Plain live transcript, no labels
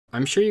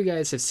I'm sure you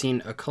guys have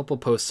seen a couple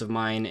posts of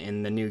mine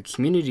in the new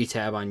community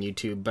tab on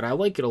YouTube, but I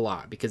like it a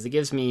lot because it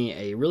gives me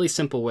a really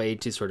simple way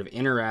to sort of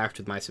interact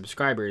with my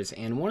subscribers.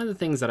 And one of the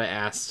things that I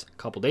asked a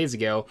couple days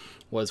ago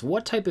was,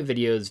 what type of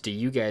videos do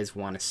you guys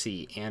want to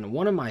see? And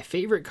one of my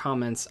favorite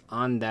comments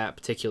on that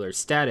particular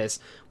status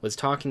was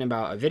talking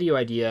about a video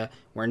idea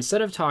where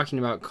instead of talking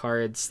about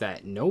cards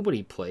that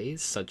nobody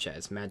plays, such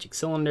as Magic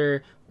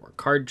Cylinder or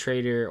Card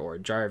Trader or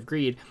Jar of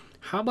Greed,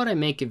 how about I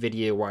make a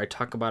video where I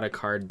talk about a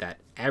card that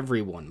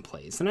everyone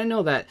plays? And I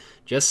know that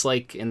just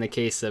like in the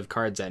case of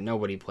cards that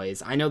nobody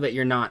plays, I know that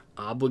you're not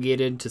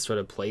obligated to sort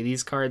of play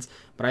these cards,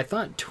 but I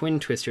thought Twin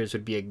Twisters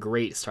would be a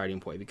great starting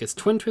point because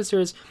Twin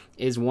Twisters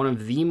is one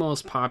of the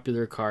most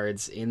popular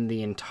cards in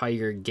the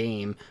entire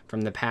game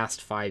from the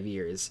past 5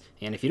 years.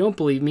 And if you don't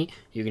believe me,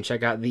 you can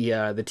check out the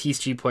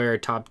TCG Player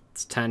Top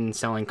 10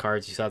 Selling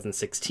Cards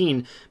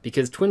 2016,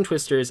 because Twin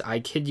Twisters, I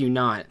kid you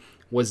not,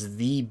 was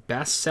the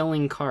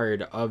best-selling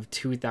card of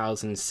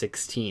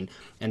 2016.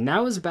 And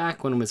that was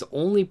back when it was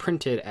only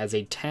printed as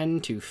a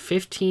 $10 to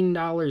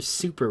 $15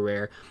 super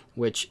rare,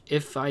 which,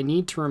 if I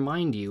need to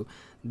remind you,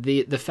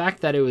 the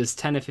fact that it was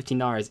 $10 to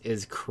 $15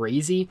 is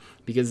crazy,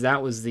 because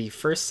that was the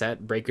first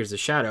set, Breakers of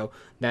Shadow,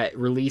 that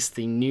released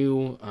the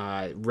new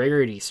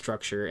rarity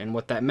structure. And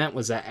what that meant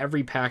was that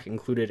every pack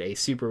included a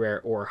super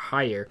rare or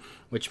higher,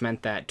 which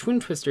meant that Twin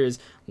Twisters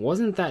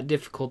wasn't that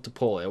difficult to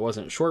pull. It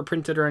wasn't short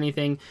printed or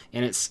anything,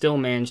 and it still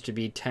managed to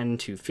be $10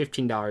 to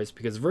 $15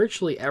 because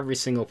virtually every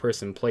single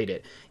person played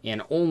it.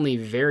 And only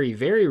very,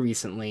 very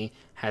recently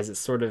has it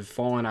sort of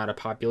fallen out of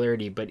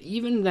popularity. But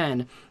even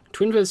then,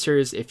 Twin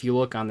Twisters, if you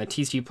look on the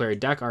TCG Player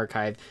deck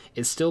archive,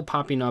 is still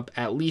popping up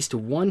at least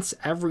once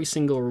every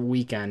single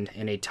weekend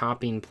in a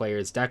topping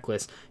player's deck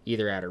list,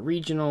 either at a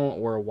regional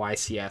or a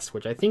YCS,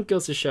 which I think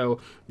goes to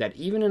show that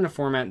even in a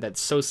format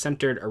that's so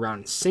centered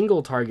around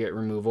single target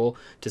removal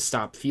to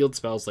stop field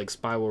spells like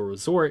Spiral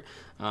Resort,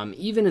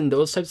 even in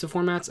those types of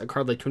formats, a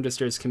card like Twin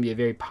Twisters can be a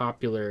very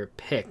popular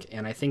pick,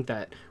 and I think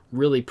that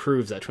really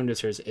proves that Twin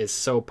Twisters is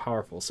so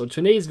powerful. So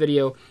today's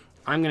video,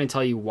 I'm going to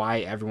tell you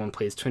why everyone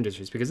plays Twin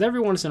Twisters, because every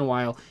once in a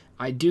while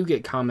I do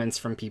get comments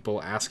from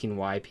people asking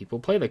why people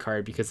play the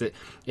card, because it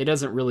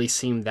doesn't really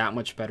seem that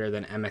much better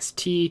than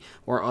MST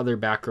or other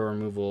back row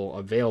removal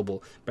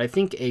available. But I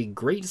think a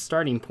great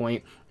starting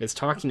point is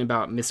talking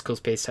about Mystical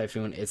Space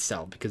Typhoon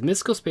itself, because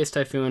Mystical Space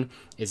Typhoon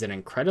is an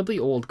incredibly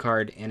old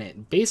card, and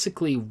it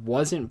basically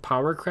wasn't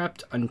power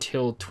crept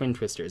until Twin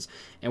Twisters.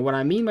 And what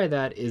I mean by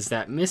that is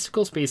that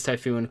Mystical Space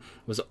Typhoon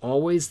was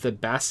always the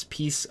best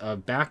piece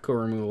of back row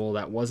removal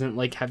that wasn't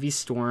like Heavy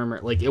Storm,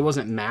 or like it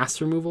wasn't mass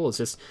removal, it's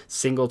just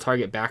single target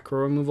back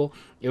row removal.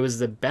 It was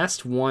the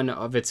best one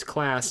of its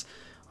class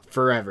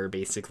forever,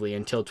 basically,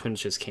 until Twin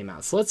Twisters came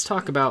out. So let's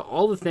talk about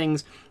all the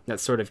things that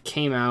sort of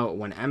came out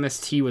when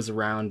MST was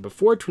around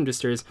before Twin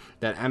Twisters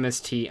that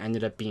MST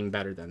ended up being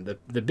better than.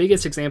 The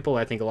biggest example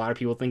I think a lot of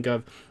people think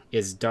of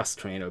is Dust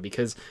Tornado,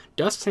 because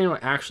Dust Tornado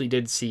actually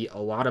did see a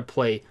lot of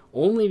play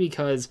only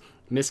because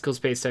Mystical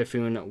Space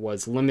Typhoon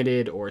was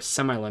limited or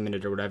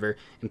semi-limited or whatever,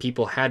 and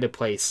people had to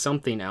play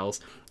something else.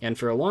 And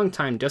for a long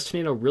time, Dust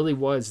Tornado really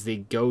was the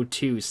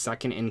go-to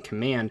second in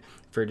command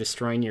for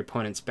destroying your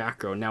opponent's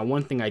back row. Now,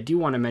 one thing I do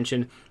want to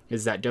mention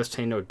is that Dust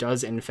Tornado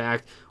does, in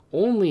fact,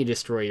 only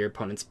destroy your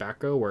opponent's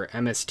back row, where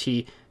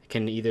MST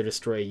can either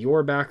destroy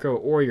your back row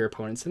or your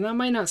opponent's. And that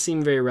might not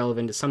seem very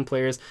relevant to some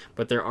players,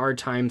 but there are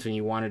times when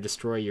you want to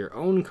destroy your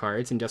own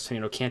cards, and Dust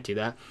Tornado can't do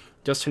that.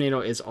 Dust Tornado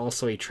is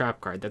also a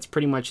trap card. That's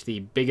pretty much the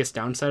biggest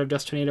downside of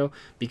Dust Tornado.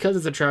 Because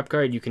it's a trap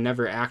card, you can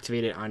never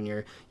activate it on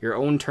your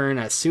own turn.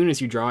 As soon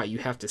as you draw it, you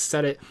have to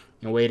set it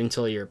and wait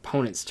until your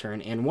opponent's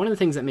turn. And one of the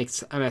things that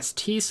makes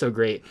MST so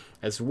great,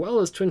 as well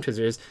as Twin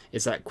Twisters,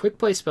 is that quick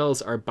play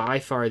spells are by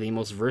far the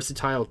most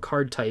versatile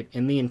card type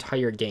in the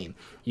entire game.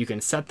 You can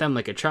set them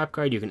like a trap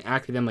card, you can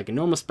activate them like a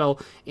normal spell,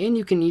 and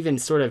you can even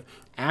sort of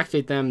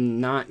activate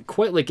them not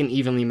quite like an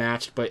evenly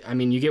matched, but I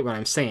mean, you get what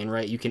I'm saying,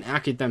 right? You can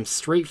activate them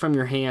straight from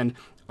your hand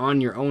on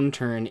your own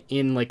turn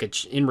in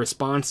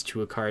response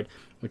to a card,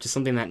 which is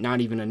something that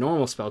not even a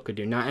normal spell could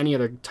do. Not any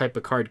other type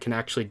of card can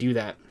actually do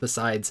that,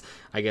 besides,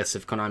 I guess,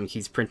 if Konami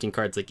keeps printing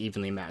cards like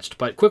evenly matched.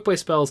 But quick play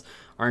spells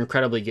are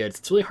incredibly good.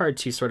 It's really hard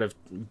to sort of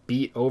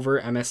beat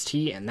over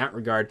MST in that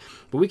regard.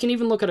 But we can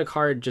even look at a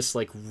card just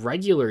like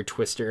regular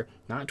Twister,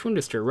 not Twin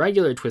Twister,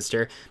 regular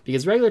Twister,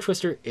 because regular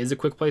Twister is a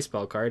quick play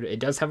spell card. It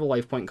does have a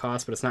life point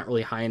cost, but it's not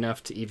really high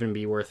enough to even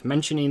be worth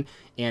mentioning.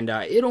 And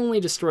it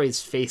only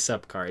destroys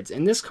face-up cards.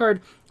 And this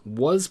card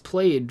was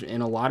played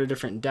in a lot of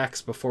different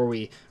decks before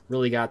we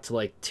really got to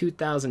like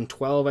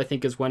 2012, I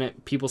think, is when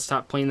people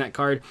stopped playing that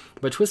card.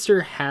 But Twister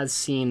has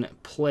seen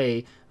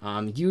play,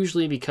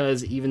 usually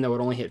because even though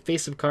it only hit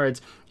face-up cards,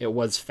 it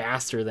was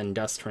faster than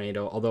Dust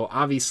Tornado, although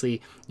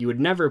obviously you would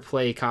never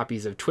play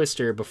copies of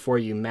Twister before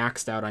you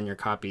maxed out on your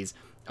copies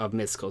of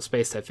Mystical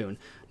Space Typhoon.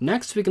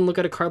 Next, we can look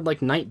at a card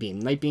like Nightbeam.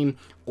 Nightbeam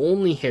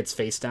only hits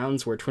face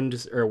downs, where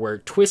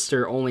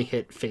Twister only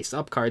hit face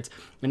up cards,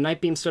 and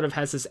Nightbeam sort of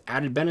has this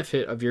added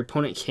benefit of your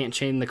opponent can't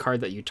chain the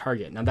card that you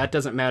target. Now that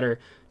doesn't matter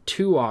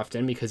too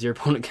often because your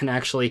opponent can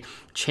actually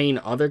chain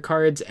other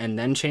cards and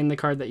then chain the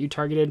card that you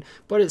targeted,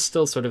 but it's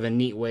still sort of a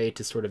neat way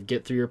to sort of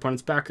get through your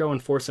opponent's back row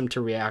and force them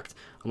to react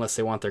unless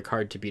they want their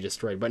card to be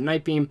destroyed. But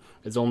Night Beam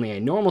is only a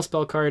normal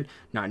spell card,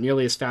 not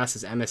nearly as fast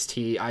as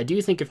MST. I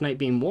do think if Night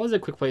Beam was a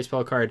quick play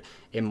spell card,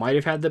 it might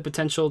have had the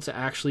potential to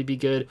actually be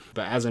good,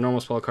 but as a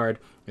normal spell card,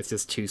 it's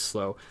just too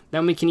slow.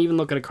 Then we can even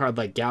look at a card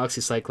like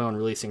Galaxy Cyclone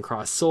releasing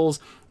Cross Souls.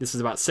 This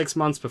is about 6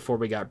 months before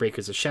we got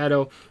Breakers of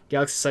Shadow.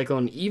 Galaxy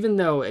Cyclone, even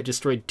though it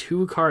destroyed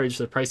 2 cards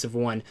for the price of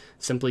 1,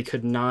 simply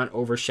could not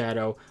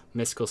overshadow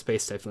Mystical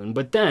Space Typhoon.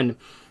 But then,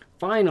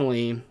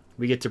 finally,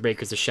 we get to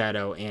Breakers of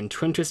Shadow, and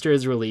Twin Twister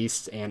is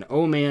released, and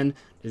oh man,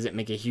 does it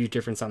make a huge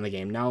difference on the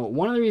game. Now,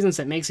 one of the reasons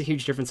that makes a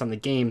huge difference on the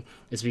game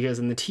is because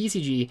in the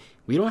TCG,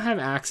 we don't have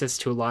access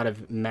to a lot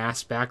of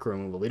mass back row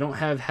removal. We don't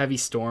have Heavy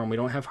Storm, we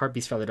don't have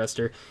Harpy's Feather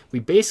Duster. We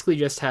basically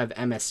just have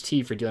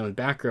MST for dealing with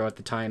back row at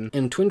the time,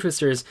 and Twin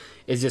Twisters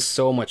is just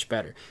so much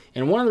better.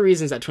 And one of the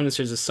reasons that Twin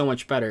Twisters is so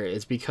much better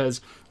is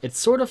because it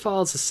sort of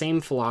follows the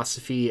same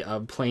philosophy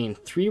of playing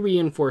 3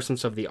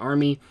 reinforcements of the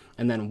army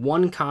and then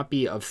 1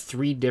 copy of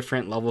 3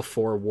 different level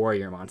 4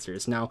 warrior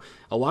monsters. Now,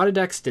 a lot of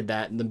decks did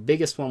that, and the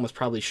biggest one was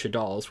probably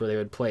Shadal's, where they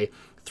would play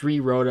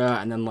 3 Rhoda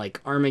and then like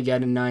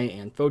Armageddon Knight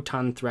and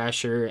Photon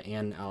Thrasher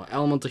and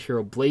Elemental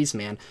Hero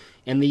Blazeman.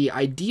 And the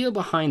idea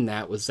behind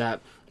that was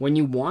that when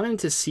you wanted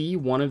to see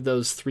one of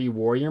those 3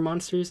 warrior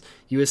monsters,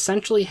 you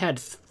essentially had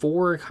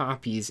 4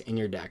 copies in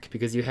your deck,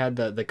 because you had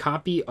the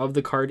copy of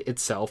the card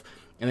itself,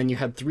 and then you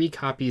had 3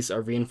 copies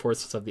of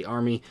reinforcements of the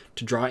army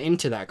to draw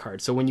into that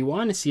card. So when you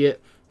wanted to see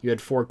it, you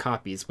had 4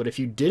 copies. But if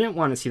you didn't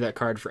want to see that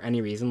card for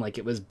any reason, like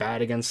it was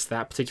bad against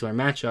that particular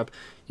matchup,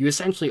 you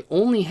essentially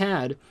only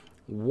had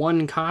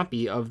 1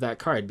 copy of that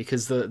card,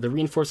 because the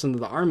reinforcement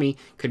of the army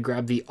could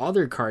grab the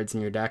other cards in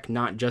your deck,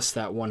 not just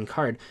that 1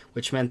 card,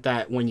 which meant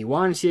that when you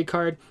wanted to see a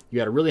card, you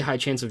had a really high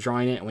chance of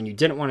drawing it, and when you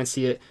didn't want to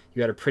see it,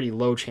 you had a pretty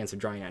low chance of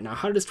drawing it. Now,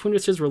 how does Twin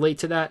Twisters relate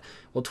to that?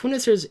 Well, Twin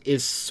Twisters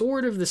is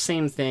sort of the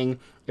same thing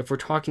if we're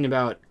talking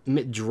about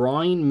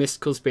drawing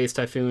Mystical Space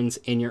Typhoons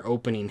in your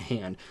opening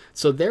hand.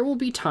 So there will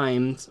be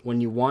times when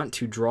you want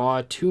to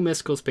draw 2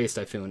 Mystical Space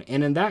Typhoon,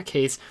 and in that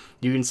case,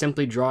 you can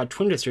simply draw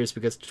Twin Twisters,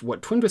 because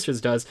what Twin Twisters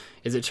does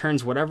is it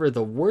turns whatever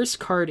the worst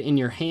card in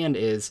your hand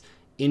is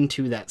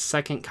into that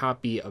second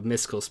copy of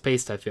Mystical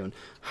Space Typhoon.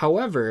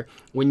 However,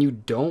 when you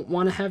don't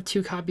want to have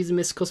 2 copies of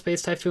Mystical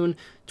Space Typhoon,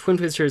 Twin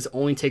Twisters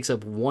only takes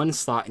up 1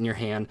 slot in your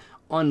hand,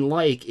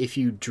 unlike if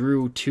you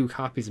drew 2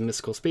 copies of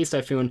Mystical Space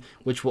Typhoon,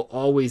 which will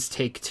always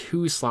take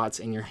 2 slots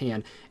in your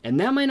hand. And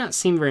that might not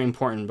seem very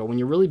important, but when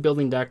you're really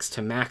building decks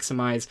to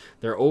maximize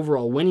their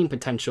overall winning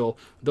potential,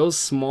 those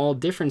small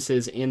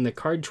differences in the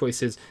card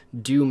choices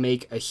do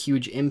make a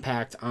huge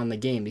impact on the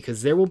game,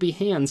 because there will be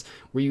hands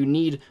where you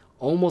need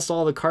almost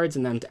all the cards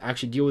in them to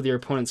actually deal with your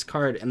opponent's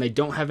card, and they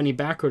don't have any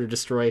back row to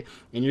destroy,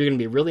 and you're going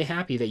to be really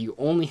happy that you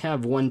only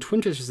have 1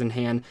 Twin Twisters in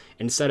hand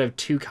instead of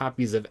 2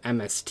 copies of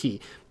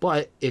MST.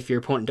 But if your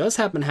opponent does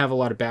happen to have a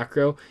lot of back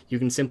row, you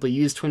can simply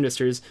use Twin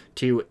Twisters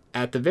to,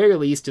 at the very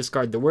least,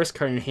 discard the worst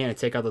card in your hand and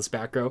take out those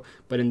back row.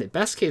 But in the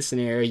best case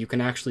scenario, you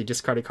can actually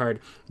discard a card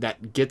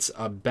that gets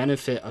a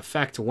benefit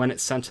effect when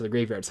it's sent to the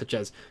graveyard, such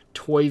as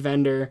Toy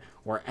Vendor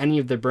or any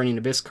of the Burning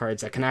Abyss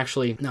cards that can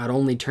actually not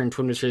only turn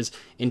Twin Twisters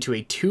into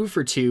a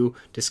 2-for-2,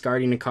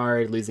 discarding a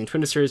card, losing Twin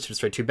Twisters to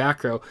destroy 2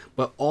 back row,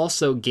 but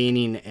also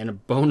gaining a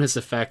bonus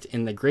effect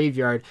in the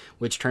graveyard,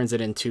 which turns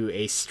it into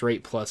a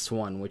straight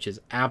 +1, which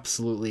is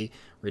absolutely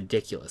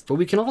ridiculous. But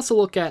we can also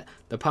look at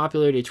the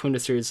popularity of Twin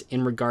Twisters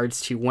in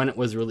regards to when it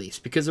was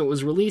released, because it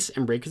was released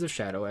in Breakers of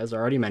Shadow, as I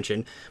already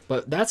mentioned.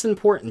 But that's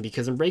important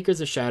because in Breakers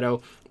of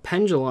Shadow,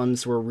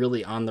 pendulums were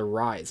really on the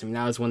rise. I mean,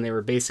 that was when they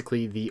were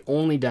basically the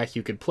only deck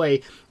you could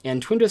play,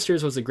 and Twin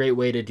Twisters was a great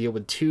way to deal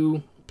with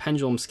 2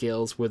 pendulum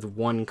scales with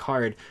 1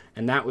 card,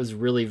 and that was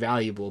really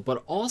valuable.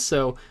 But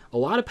also, a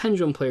lot of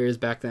pendulum players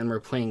back then were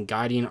playing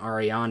Guiding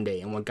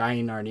Ariande, and what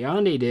Guiding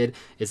Ariande did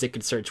is it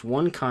could search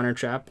 1 counter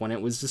trap when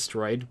it was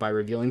destroyed by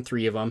revealing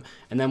 3 of them,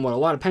 and then what a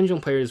lot of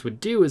pendulum players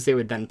would do is they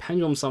would then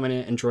pendulum summon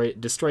it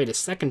and destroy it a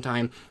second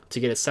time to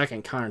get a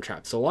second counter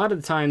trap. So a lot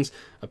of the times,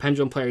 a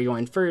pendulum player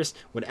going first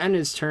would end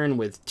his turn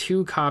with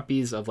 2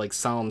 copies of like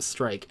Solemn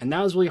Strike, and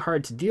that was really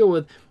hard to deal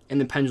with in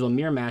the Pendulum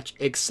Mirror match,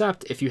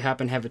 except if you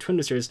happen to have a Twin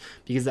Twisters,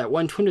 because that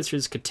 1 Twin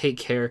Twisters could take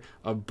care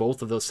of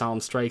both of those Solemn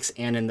Strikes,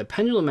 and in the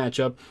Pendulum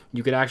matchup,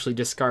 you could actually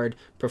discard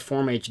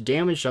Perform H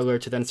Damage Juggler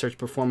to then search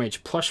Perform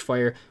H Plush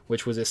Fire,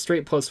 which was a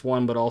straight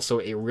 +1, but also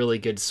a really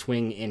good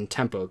swing in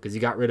tempo, because you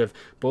got rid of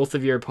both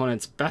of your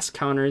opponent's best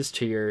counters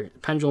to your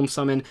Pendulum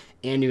Summon,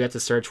 and you got to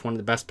search one of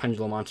the best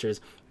Pendulum monsters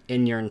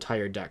in your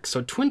entire deck.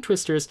 So Twin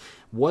Twisters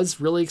was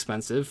really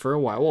expensive for a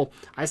while. Well,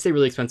 I say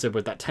really expensive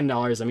with that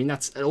 $10. I mean,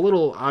 that's a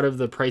little out of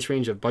the price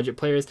range of budget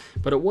players,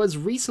 but it was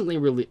recently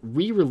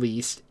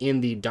re-released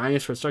in the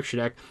Dinosaur Structure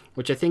deck,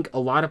 which I think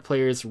a lot of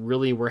players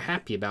really were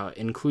happy about,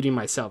 including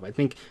myself. I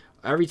think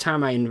every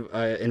time I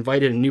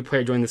invited a new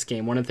player to join this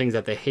game, one of the things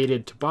that they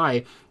hated to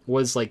buy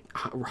was like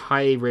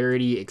high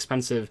rarity,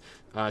 expensive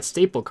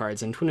staple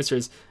cards. And Twin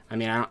Twisters, I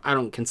mean, I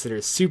don't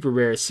consider super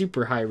rare,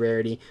 super high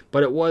rarity,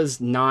 but it was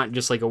not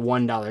just like a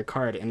 $1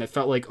 card, and it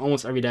felt like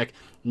almost every deck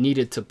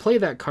needed to play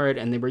that card,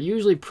 and they were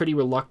usually pretty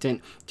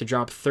reluctant to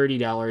drop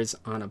 $30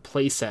 on a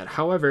playset.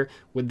 However,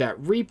 with that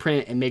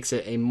reprint, it makes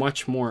it a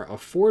much more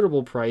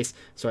affordable price,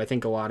 so I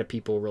think a lot of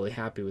people are really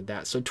happy with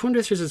that. So Twin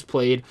Twisters is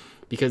played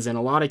because in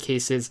a lot of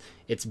cases,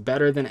 it's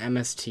better than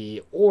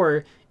MST,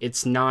 or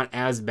it's not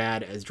as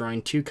bad as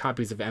drawing 2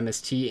 copies of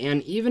MST,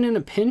 and even in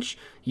a pinch,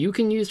 you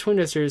can use Twin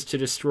Twisters to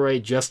destroy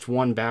just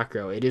 1 back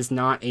row. It is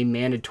not a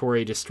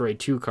mandatory destroy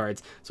 2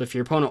 cards, so if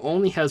your opponent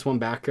only has 1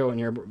 back row and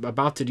you're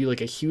about to do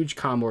like a huge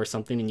combo or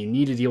something and you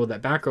need to deal with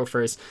that back row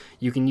first,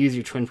 you can use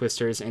your Twin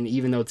Twisters, and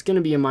even though it's going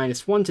to be a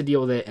 -1 to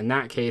deal with it in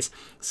that case,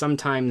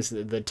 sometimes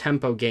the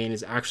tempo gain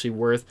is actually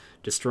worth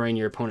destroying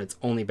your opponent's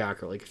only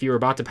back row. Like if you were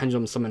about to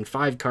pendulum summon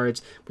 5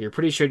 cards, but you're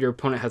pretty sure your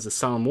opponent has a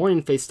Solemn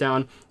Warning face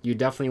down, you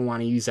definitely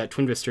want to use that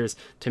Twin Twisters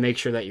to make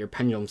sure that your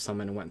pendulum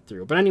summon went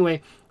through. But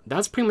anyway,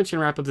 that's pretty much going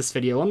to wrap up this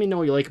video. Let me know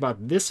what you like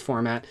about this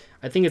format.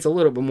 I think it's a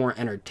little bit more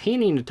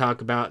entertaining to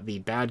talk about the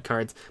bad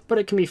cards, but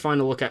it can be fun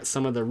to look at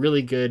some of the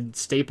really good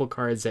staple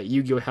cards that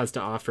Yu-Gi-Oh! Has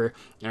to offer.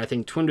 And I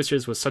think Twin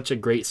Twisters was such a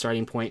great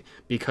starting point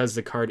because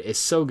the card is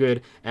so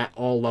good at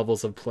all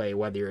levels of play.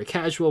 Whether you're a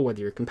casual,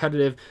 whether you're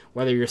competitive,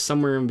 whether you're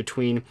somewhere in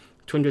between,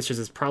 Twin Twisters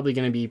is probably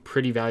going to be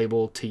pretty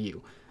valuable to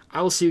you.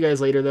 I will see you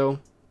guys later though.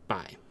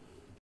 Bye.